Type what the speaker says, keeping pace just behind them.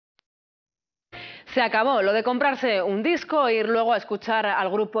Se acabó lo de comprarse un disco e ir luego a escuchar al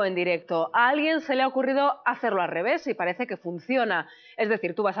grupo en directo. A alguien se le ha ocurrido hacerlo al revés y parece que funciona. Es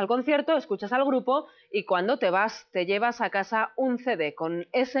decir, tú vas al concierto, escuchas al grupo y cuando te vas te llevas a casa un CD con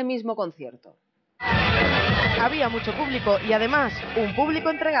ese mismo concierto. Había mucho público y además un público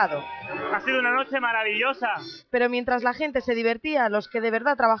entregado. Ha sido una noche maravillosa. Pero mientras la gente se divertía, los que de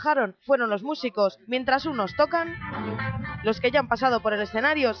verdad trabajaron fueron los músicos. Mientras unos tocan, los que ya han pasado por el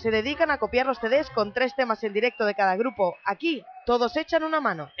escenario se dedican a copiar los CDs con 3 temas en directo de cada grupo. Aquí, todos echan una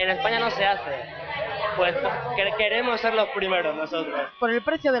mano. En España no se hace. Pues queremos ser los primeros nosotros. Por el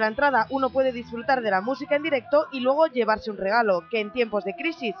precio de la entrada uno puede disfrutar de la música en directo y luego llevarse un regalo, que en tiempos de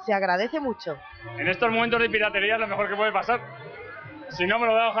crisis se agradece mucho. En estos momentos de piratería es lo mejor que puede pasar. Si no, me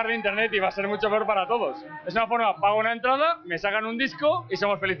lo voy a bajar de internet y va a ser mucho peor para todos. Es una forma, pago una entrada, me sacan un disco y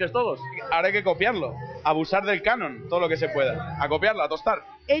somos felices todos. Ahora hay que copiarlo, abusar del canon, todo lo que se pueda. A copiarlo, a tostar.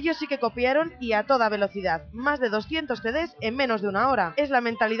 Ellos sí que copiaron y a toda velocidad. Más de 200 CDs en menos de una hora. Es la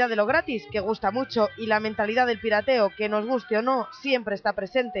mentalidad de lo gratis, que gusta mucho, y la mentalidad del pirateo, que nos guste o no, siempre está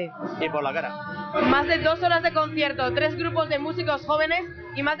presente. Y por la cara. Más de 2 horas de concierto, 3 grupos de músicos jóvenes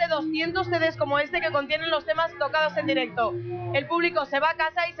y más de 200 CDs como este que contienen los temas tocados en directo. El público se va a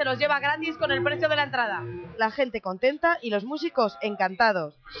casa y se los lleva gratis con el precio de la entrada. La gente contenta y los músicos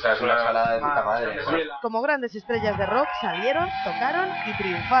encantados. O sea, es una salada de puta madre. Como grandes estrellas de rock salieron, tocaron y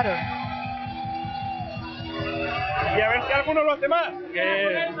triunfaron. Y a ver si alguno lo hace más,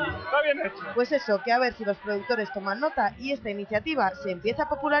 que está bien hecho. Pues eso, que a ver si los productores toman nota y esta iniciativa se empieza a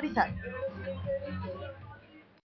popularizar.